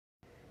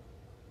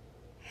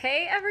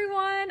Hey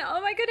everyone!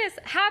 Oh my goodness!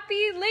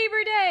 Happy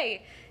Labor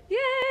Day!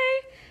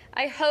 Yay!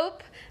 I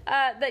hope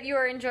that you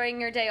are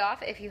enjoying your day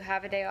off, if you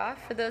have a day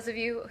off. For those of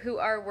you who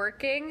are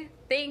working,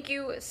 thank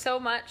you so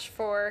much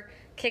for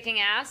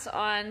kicking ass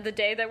on the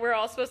day that we're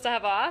all supposed to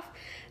have off.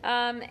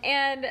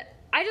 And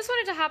I just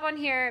wanted to hop on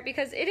here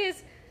because it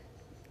is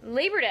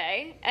Labor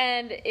Day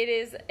and it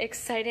is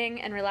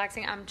exciting and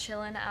relaxing. I'm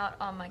chilling out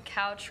on my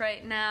couch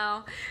right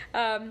now.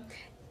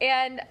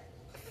 And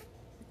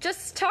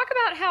just talk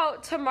about how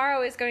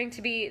tomorrow is going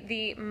to be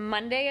the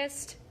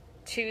Mondayest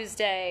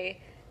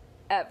Tuesday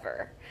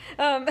ever.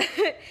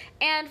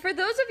 And for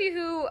those of you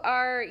who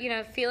are,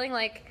 feeling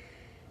like,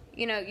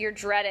 you're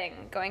dreading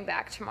going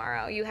back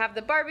tomorrow. You have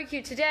the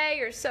barbecue today,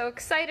 you're so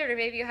excited, or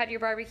maybe you had your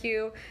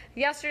barbecue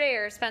yesterday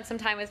or spent some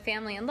time with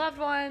family and loved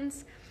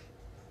ones.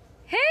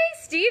 Hey,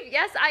 Steve.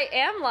 Yes, I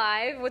am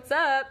live. What's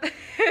up?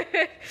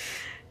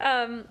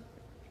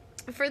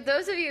 For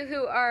those of you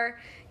who are,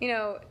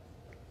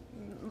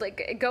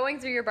 like going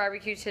through your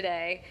barbecue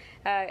today,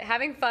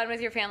 having fun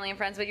with your family and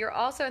friends, but you're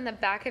also in the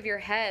back of your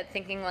head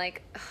thinking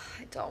like,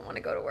 I don't want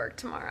to go to work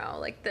tomorrow.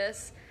 Like,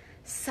 this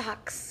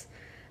sucks.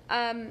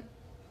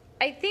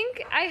 I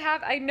think I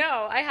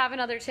have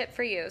another tip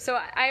for you. So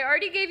I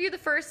already gave you the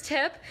first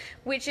tip,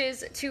 which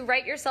is to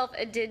write yourself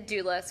a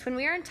did-do list. When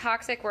we are in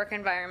toxic work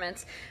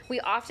environments, we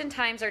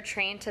oftentimes are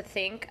trained to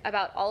think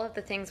about all of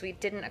the things we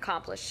didn't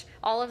accomplish,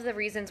 all of the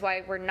reasons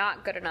why we're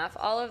not good enough,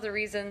 all of the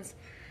reasons.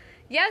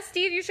 Yes,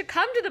 Steve, you should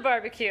come to the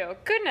barbecue.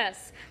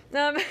 Goodness.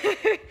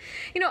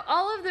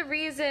 All of the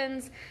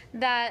reasons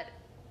that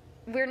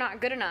we're not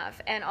good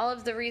enough and all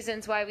of the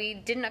reasons why we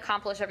didn't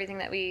accomplish everything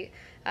that we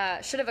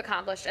should have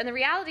accomplished. And the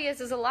reality is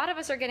a lot of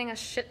us are getting a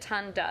shit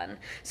ton done.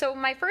 So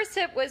my first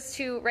tip was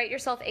to write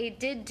yourself a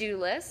did-do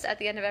list at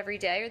the end of every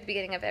day or the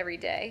beginning of every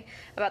day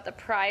about the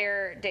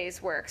prior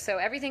day's work. So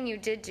everything you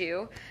did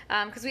do,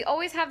 because we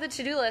always have the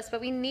to-do list,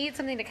 but we need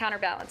something to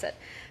counterbalance it.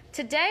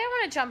 Today I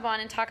want to jump on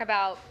and talk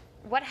about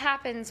what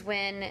happens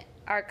when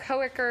our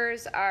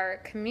coworkers, our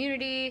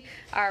community,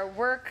 our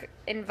work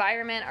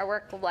environment, our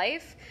work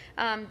life,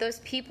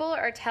 those people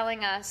are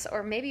telling us,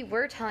 or maybe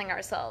we're telling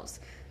ourselves,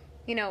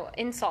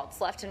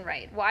 insults left and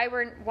right. Why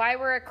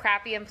we're a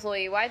crappy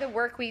employee, why the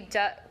work we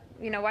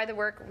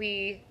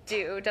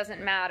do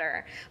doesn't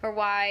matter, or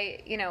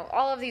why,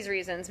 all of these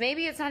reasons.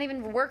 Maybe it's not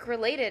even work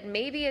related.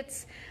 Maybe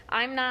it's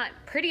I'm not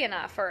pretty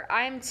enough, or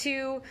I'm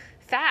too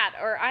fat,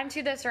 or I'm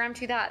too this, or I'm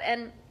too that.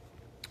 And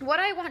what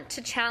I want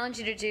to challenge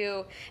you to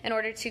do in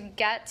order to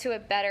get to a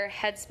better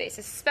headspace,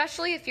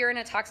 especially if you're in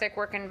a toxic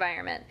work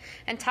environment.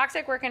 And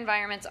toxic work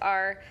environments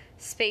are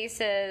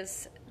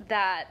spaces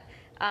that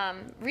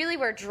really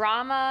where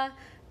drama,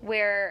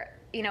 where,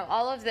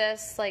 all of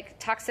this like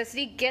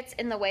toxicity gets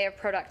in the way of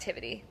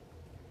productivity.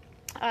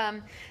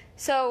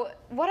 So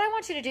what I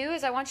want you to do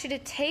is I want you to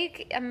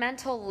take a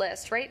mental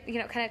list, right?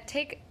 Kind of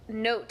take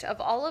note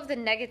of all of the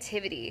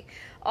negativity,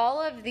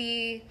 all of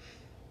the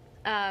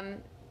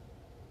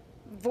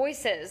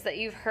voices that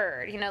you've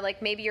heard,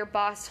 like maybe your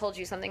boss told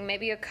you something,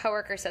 maybe a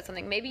coworker said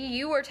something, maybe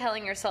you were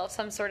telling yourself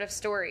some sort of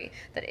story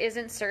that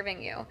isn't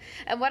serving you.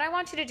 And what I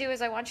want you to do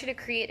is I want you to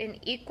create an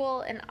equal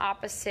and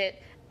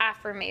opposite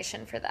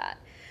affirmation for that.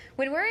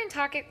 When we're in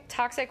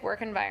toxic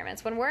work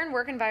environments, when we're in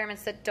work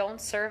environments that don't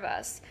serve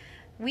us,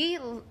 we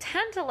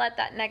tend to let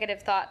that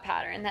negative thought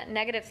pattern, that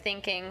negative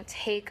thinking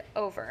take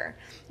over.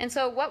 And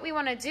so what we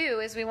want to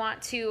do is we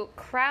want to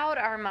crowd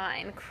our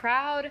mind,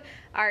 crowd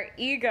our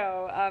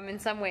ego in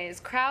some ways,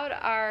 crowd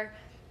our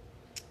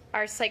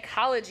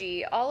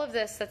psychology, all of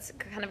this that's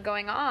kind of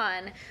going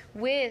on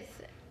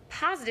with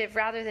positive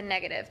rather than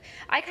negative.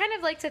 I kind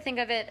of like to think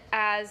of it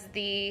as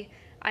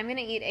I'm going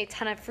to eat a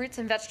ton of fruits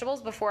and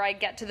vegetables before I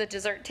get to the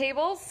dessert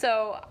table.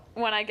 So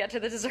when I get to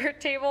the dessert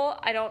table,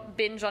 I don't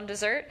binge on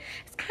dessert.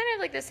 It's kind of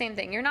like the same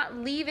thing. You're not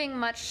leaving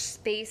much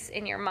space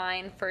in your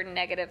mind for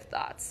negative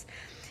thoughts.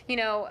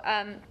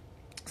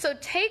 So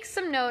take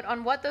some note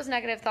on what those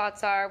negative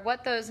thoughts are,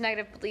 what those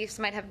negative beliefs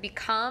might have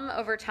become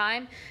over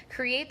time.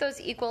 Create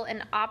those equal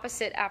and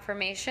opposite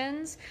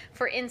affirmations.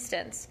 For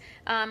instance,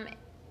 I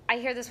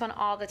hear this one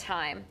all the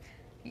time.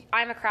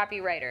 I'm a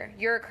crappy writer.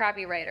 You're a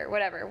crappy writer.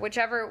 Whatever.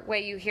 Whichever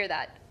way you hear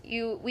that.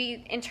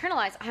 We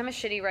internalize, I'm a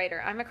shitty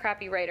writer. I'm a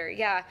crappy writer.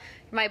 Yeah,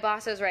 my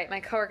boss is right. My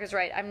coworker's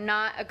right. I'm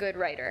not a good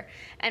writer.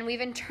 And we've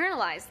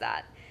internalized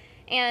that.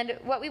 And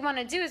what we want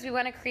to do is we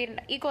want to create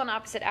an equal and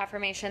opposite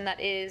affirmation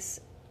that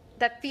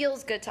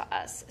feels good to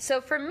us.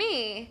 So for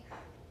me,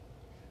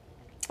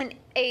 the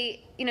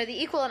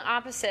equal and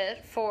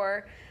opposite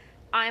for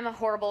I'm a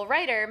horrible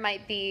writer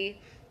might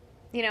be,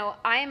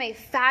 I am a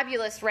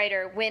fabulous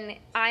writer when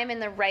I'm in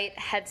the right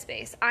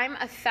headspace. I'm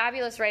a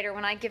fabulous writer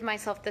when I give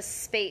myself the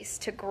space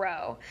to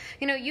grow.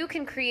 You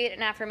can create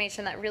an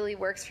affirmation that really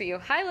works for you.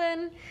 Hi,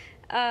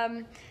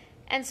 Lynn.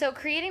 And so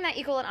creating that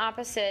equal and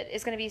opposite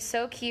is going to be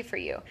so key for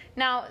you.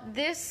 Now,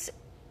 this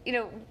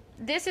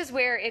is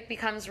where it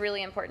becomes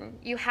really important.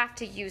 You have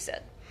to use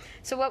it.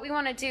 So what we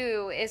want to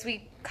do is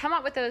we come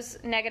up with those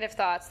negative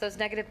thoughts, those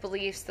negative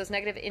beliefs, those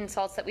negative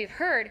insults that we've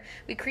heard.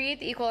 We create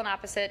the equal and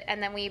opposite,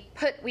 and then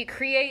we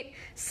create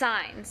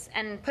signs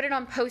and put it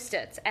on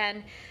Post-its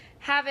and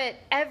have it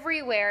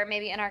everywhere,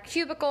 maybe in our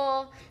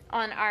cubicle,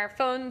 on our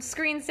phone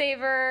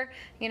screensaver,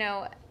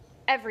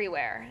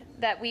 everywhere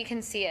that we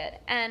can see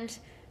it. And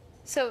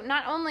so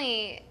not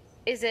only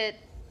is it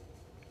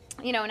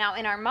now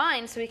in our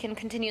mind, so we can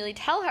continually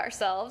tell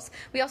ourselves,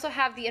 we also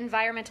have the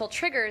environmental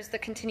triggers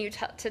that continue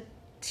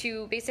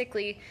to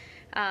basically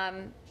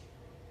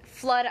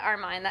flood our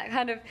mind,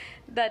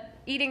 that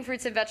eating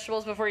fruits and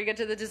vegetables before you get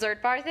to the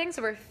dessert bar thing.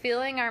 So we're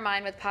filling our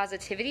mind with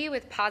positivity,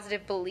 with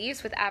positive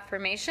beliefs, with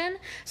affirmation,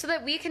 so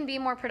that we can be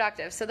more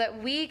productive, so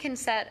that we can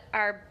set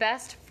our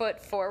best foot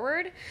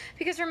forward.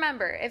 Because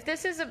remember, if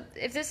this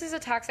is a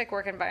toxic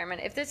work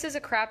environment, if this is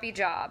a crappy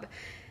job,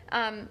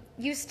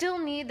 you still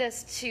need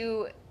this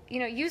to,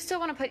 you still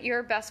want to put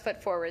your best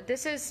foot forward.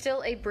 This is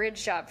still a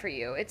bridge job for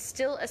you. It's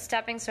still a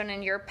stepping stone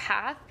in your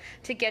path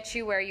to get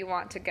you where you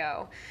want to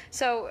go.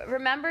 So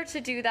remember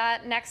to do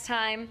that next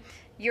time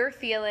you're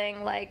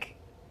feeling like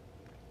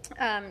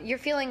you're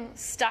feeling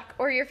stuck,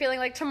 or you're feeling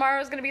like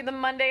tomorrow is going to be the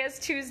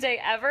Mondayest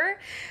Tuesday ever.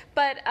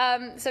 But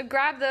so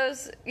grab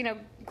those,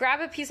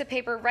 grab a piece of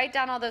paper, write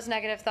down all those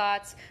negative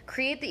thoughts,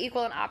 create the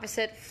equal and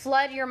opposite,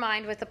 flood your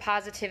mind with the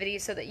positivity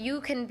so that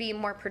you can be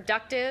more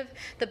productive,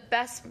 the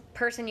best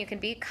person you can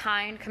be,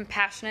 kind,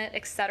 compassionate,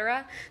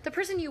 etc., the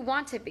person you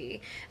want to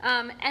be,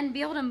 and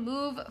be able to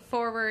move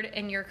forward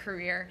in your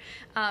career.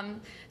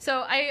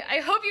 So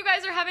I hope you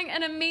guys are having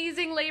an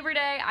amazing Labor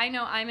Day. I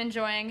know I'm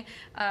enjoying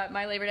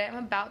my Labor Day. I'm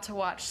about to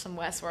watch some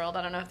Westworld.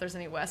 I don't know if there's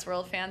any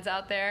Westworld fans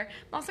out there.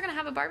 I'm also going to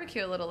have a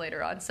barbecue a little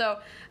later on. So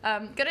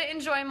going to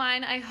enjoy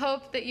mine. I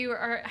hope that you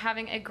are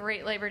having a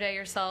great Labor Day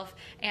yourself,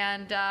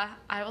 and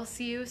I will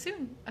see you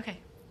soon. Okay.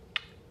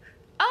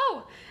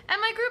 Oh,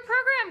 and my group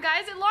program,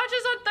 guys, it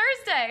launches on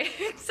Thursday.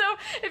 So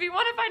if you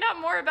want to find out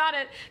more about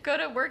it, go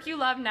to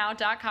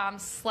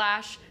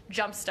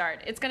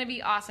workyoulovenow.com/jumpstart. It's going to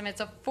be awesome.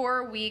 It's a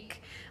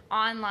 4-week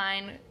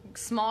online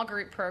small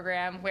group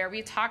program where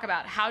we talk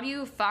about how do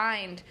you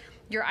find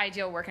your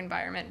ideal work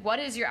environment? What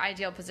is your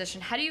ideal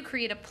position? How do you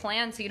create a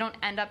plan so you don't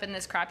end up in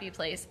this crappy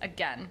place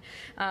again?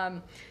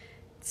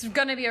 It's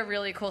going to be a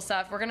really cool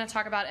stuff. We're going to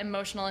talk about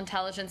emotional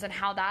intelligence and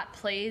how that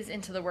plays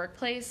into the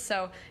workplace.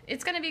 So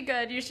it's going to be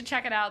good. You should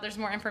check it out. There's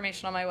more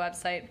information on my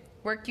website,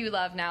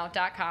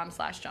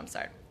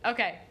 workyoulovenow.com/jumpstart.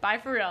 Okay, bye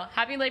for real.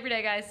 Happy Labor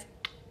Day, guys.